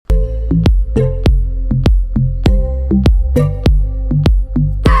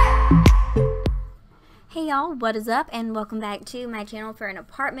What is up, and welcome back to my channel for an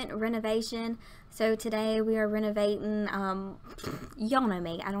apartment renovation. So today we are renovating, y'all know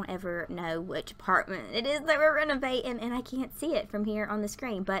me, I don't ever know which apartment it is that we're renovating, and I can't see it from here on the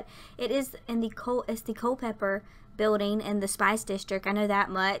screen, but it is in the Culpepper building in the Spice District. I know that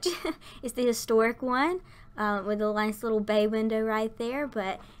much. It's the historic one with a nice little bay window right there.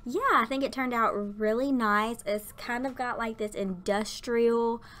 But yeah, I think it turned out really nice. It's kind of got like this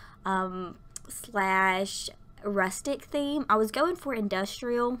industrial slash rustic theme. I was going for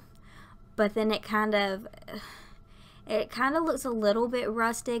industrial, but then it kind of looks a little bit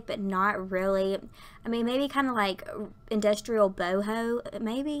rustic, but not really. I mean, maybe kind of like industrial boho,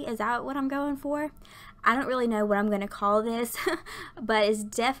 maybe. Is that what I'm going for? I don't really know what I'm going to call this, but it's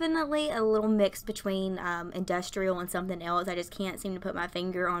definitely a little mix between industrial and something else. I just can't seem to put my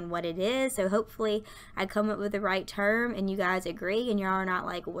finger on what it is, so hopefully I come up with the right term and you guys agree and y'all are not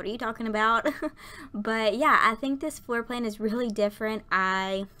like, what are you talking about? But yeah, I think this floor plan is really different.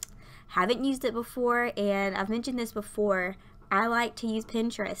 I haven't used it before, and I've mentioned this before. I like to use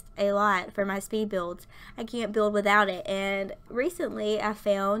Pinterest a lot for my speed builds. I can't build without it, and recently I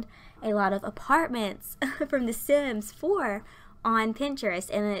found a lot of apartments from The Sims 4 on Pinterest,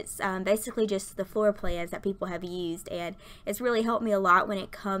 and it's basically just the floor plans that people have used, and it's really helped me a lot when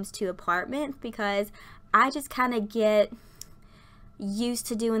it comes to apartments, because I just kind of get used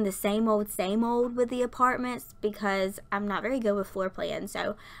to doing the same old with the apartments because I'm not very good with floor plans.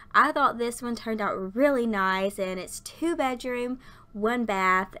 So I thought this one turned out really nice, and it's 2-bedroom, 1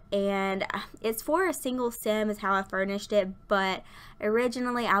 bath, and it's for a single sim is how I furnished it. But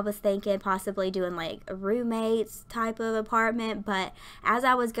originally I was thinking possibly doing like a roommates type of apartment, but as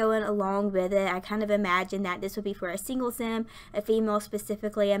I was going along with it, I kind of imagined that this would be for a single sim, a female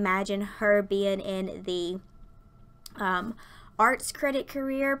specifically. Imagine her being in the arts credit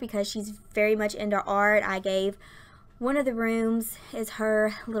career because she's very much into art. I gave one of the rooms is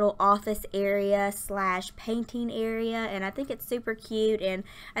her little office area slash painting area, and I think it's super cute, and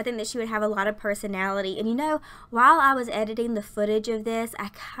I think that she would have a lot of personality. And you know, while I was editing the footage of this, I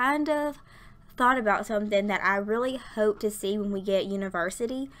kind of thought about something that I really hope to see when we get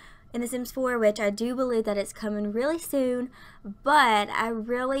university in The Sims 4, which I do believe that it's coming really soon, but I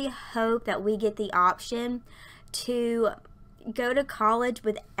really hope that we get the option to go to college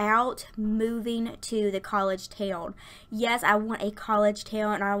without moving to the college town. Yes, I want a college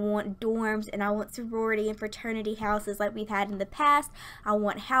town, I want dorms, and I want sorority and fraternity houses like we've had in the past. I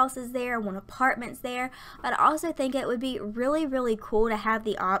want houses there, I want apartments there, but I also think it would be really cool to have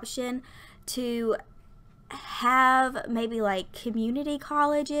the option to have maybe like community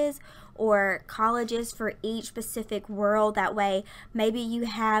colleges or colleges for each specific world. That way maybe you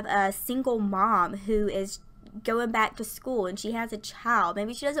have a single mom who is going back to school and she has a child.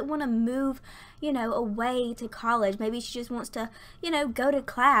 Maybe she doesn't want to move, you know, away to college. Maybe she just wants to, you know, go to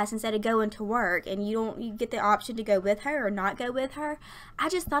class instead of going to work, and you get the option to go with her or not go with her. I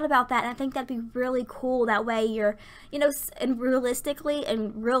just thought about that, and I think that'd be really cool. That way you're, you know, and realistically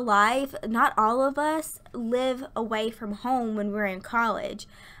in real life, not all of us live away from home when we're in college.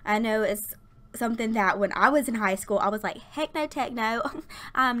 I know it's something that when I was in high school, I was like, heck no, techno,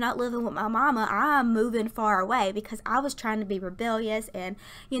 I'm not living with my mama, I'm moving far away, because I was trying to be rebellious. And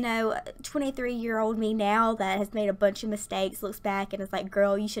you know, 23-year-old me now that has made a bunch of mistakes looks back and is like,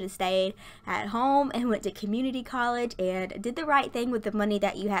 girl, you should have stayed at home and went to community college and did the right thing with the money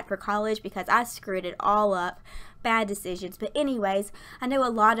that you had for college, because I screwed it all up. Bad decisions. But anyways, I know a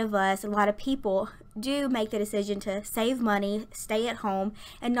lot of us, a lot of people do make the decision to save money, stay at home,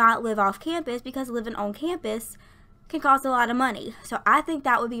 and not live off campus, because living on campus can cost a lot of money. So I think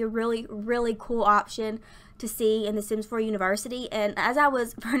that would be a really cool option to see in The Sims 4 University. And as I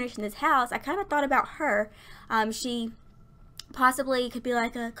was furnishing this house, I kind of thought about her. She possibly could be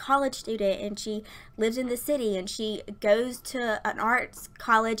like a college student, and she lives in the city, and she goes to an arts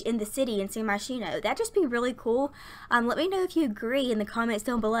college in the city in San Marino. That'd just be really cool. Let me know if you agree in the comments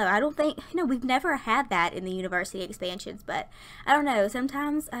down below. I don't think, you know, we've never had that in the university expansions, but I don't know,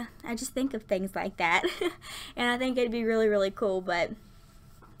 sometimes I just think of things like that and I think it'd be really cool. But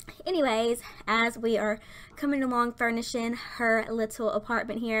anyways, as we are coming along furnishing her little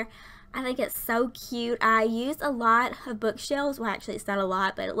apartment here, I think it's so cute. I used a lot of bookshelves. Well, actually it's not a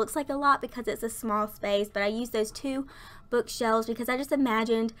lot, but it looks like a lot because it's a small space. But I used those 2 bookshelves because I just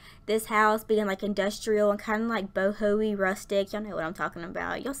imagined this house being like industrial and kind of like boho-y, rustic. Y'all know what I'm talking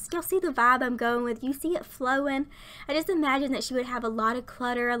about. Y'all see the vibe I'm going with. You see it flowing. I just imagined that she would have a lot of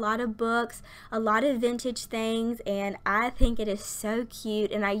clutter, a lot of books, a lot of vintage things, and I think it is so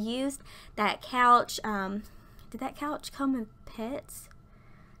cute. And I used that couch. Did that couch come with pets?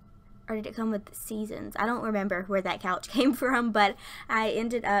 or did it come with seasons? I don't remember where that couch came from, but I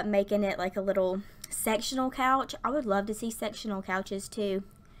ended up making it like a little sectional couch. I would love to see sectional couches too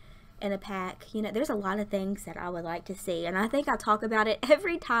in a pack. You know, there's a lot of things that I would like to see, and I think I talk about it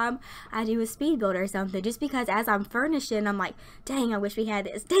every time I do a speed build or something, just because as I'm furnishing, I'm like, dang, I wish we had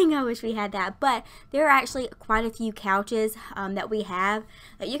this, dang, I wish we had that. But there are actually quite a few couches that we have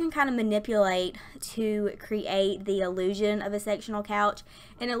that you can kind of manipulate to create the illusion of a sectional couch,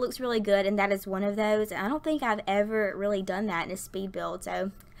 and it looks really good, and that is one of those. And I don't think I've ever really done that in a speed build,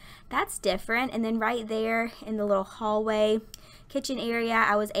 so that's different. And then right there in the little hallway kitchen area,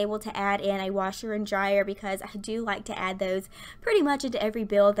 I was able to add in a washer and dryer, because I do like to add those pretty much into every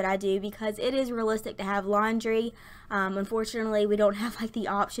build that I do, because it is realistic to have laundry. Unfortunately, we don't have like the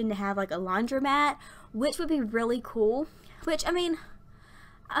option to have like a laundromat, which would be really cool. Which, I mean,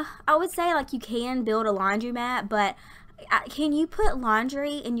 I would say like you can build a laundromat, but can you put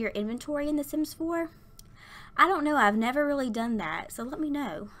laundry in your inventory in The Sims 4? I don't know. I've never really done that, so let me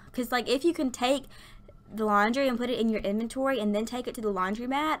know. Because like if you can take the laundry and put it in your inventory and then take it to the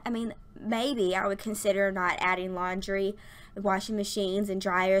laundromat, I mean, maybe I would consider not adding laundry, washing machines, and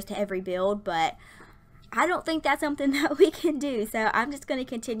dryers to every build, but I don't think that's something that we can do. So I'm just going to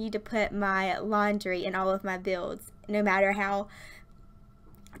continue to put my laundry in all of my builds, no matter how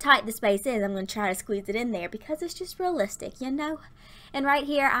tight the space is. I'm going to try to squeeze it in there because it's just realistic, you know. And right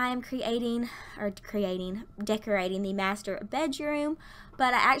here I am decorating the master bedroom,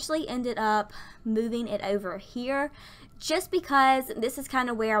 but I actually ended up moving it over here just because this is kind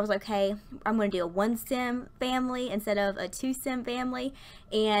of where I was like, okay, I'm going to do a 1-sim family instead of a 2-sim family.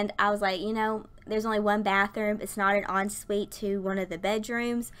 And I was like, you know, there's only one bathroom. It's not an ensuite to one of the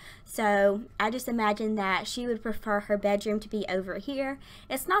bedrooms. So I just imagined that she would prefer her bedroom to be over here.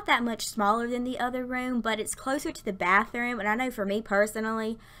 It's not that much smaller than the other room, but it's closer to the bathroom. And I know for me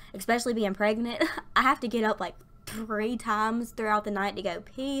personally, especially being pregnant, I have to get up like 3 times throughout the night to go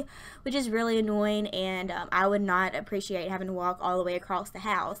pee, which is really annoying, and I would not appreciate having to walk all the way across the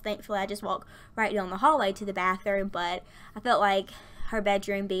house. Thankfully I just walk right down the hallway to the bathroom, but I felt like her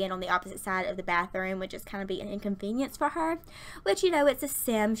bedroom being on the opposite side of the bathroom would just kind of be an inconvenience for her, which, you know, it's a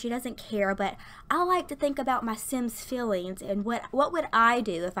sim, she doesn't care, but I like to think about my sim's feelings and what would I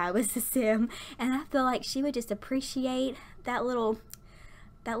do if I was a sim, and I feel like she would just appreciate that little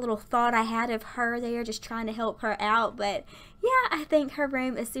thought I had of her there, just trying to help her out. But yeah, I think her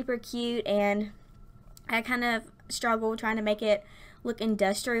room is super cute, and I kind of struggled trying to make it look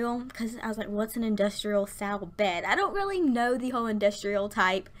industrial, because I was like, what's an industrial style bed? I don't really know the whole industrial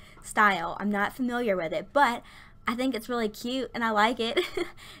type style. I'm not familiar with it, but I think it's really cute and I like it.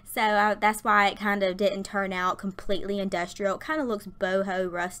 So that's why it kind of didn't turn out completely industrial. It kind of looks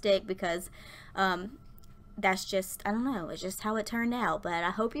boho rustic, because that's just, I don't know, it's just how it turned out. But I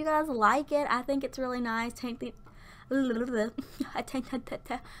hope you guys like it. I think it's really nice. I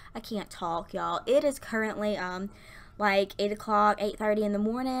can't talk, y'all. It is currently like 8 o'clock, 8:30 in the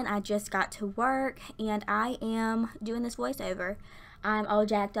morning. I just got to work and I am doing this voiceover. I'm all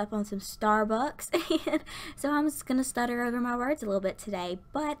jacked up on some Starbucks, and so I'm just gonna stutter over my words a little bit today,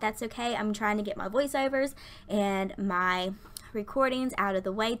 but that's okay. I'm trying to get my voiceovers and my recordings out of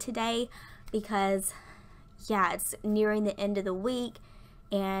the way today, because yeah, it's nearing the end of the week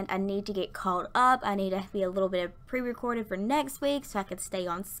and I need to get caught up. I need to be a little bit of pre-recorded for next week so I can stay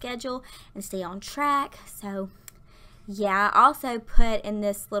on schedule and stay on track. So yeah, I also put in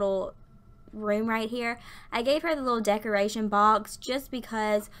this little room right here, I gave her the little decoration box just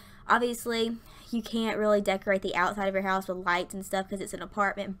because obviously you can't really decorate the outside of your house with lights and stuff because it's an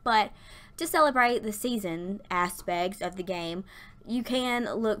apartment, but to celebrate the season aspects of the game, you can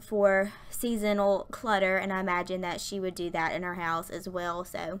look for seasonal clutter, and I imagine that she would do that in her house as well.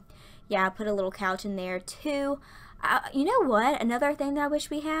 So yeah, I put a little couch in there too. You know what, another thing that I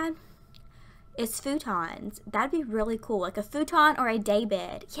wish we had is futons. That'd be really cool, like a futon or a day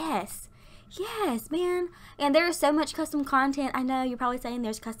bed. Yes, man. And there is so much custom content. I know you're probably saying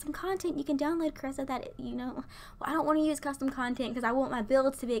there's custom content you can download, Carissa, that, you know, well, I don't want to use custom content because I want my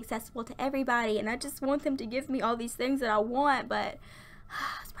builds to be accessible to everybody, and I just want them to give me all these things that I want, but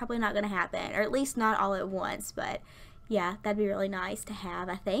it's probably not going to happen, or at least not all at once. But yeah, that'd be really nice to have,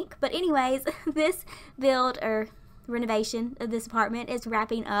 I think. But anyways, this build or renovation of this apartment is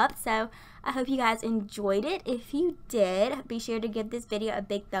wrapping up, so I hope you guys enjoyed it. If you did, be sure to give this video a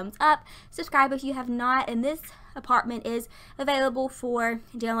big thumbs up, subscribe if you have not, and this apartment is available for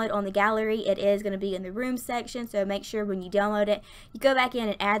download on the gallery. It is going to be in the room section, so make sure when you download it you go back in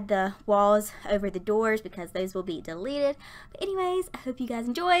and add the walls over the doors, because those will be deleted. But anyways, I hope you guys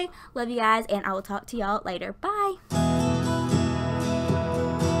enjoy, love you guys, and I will talk to y'all later. Bye.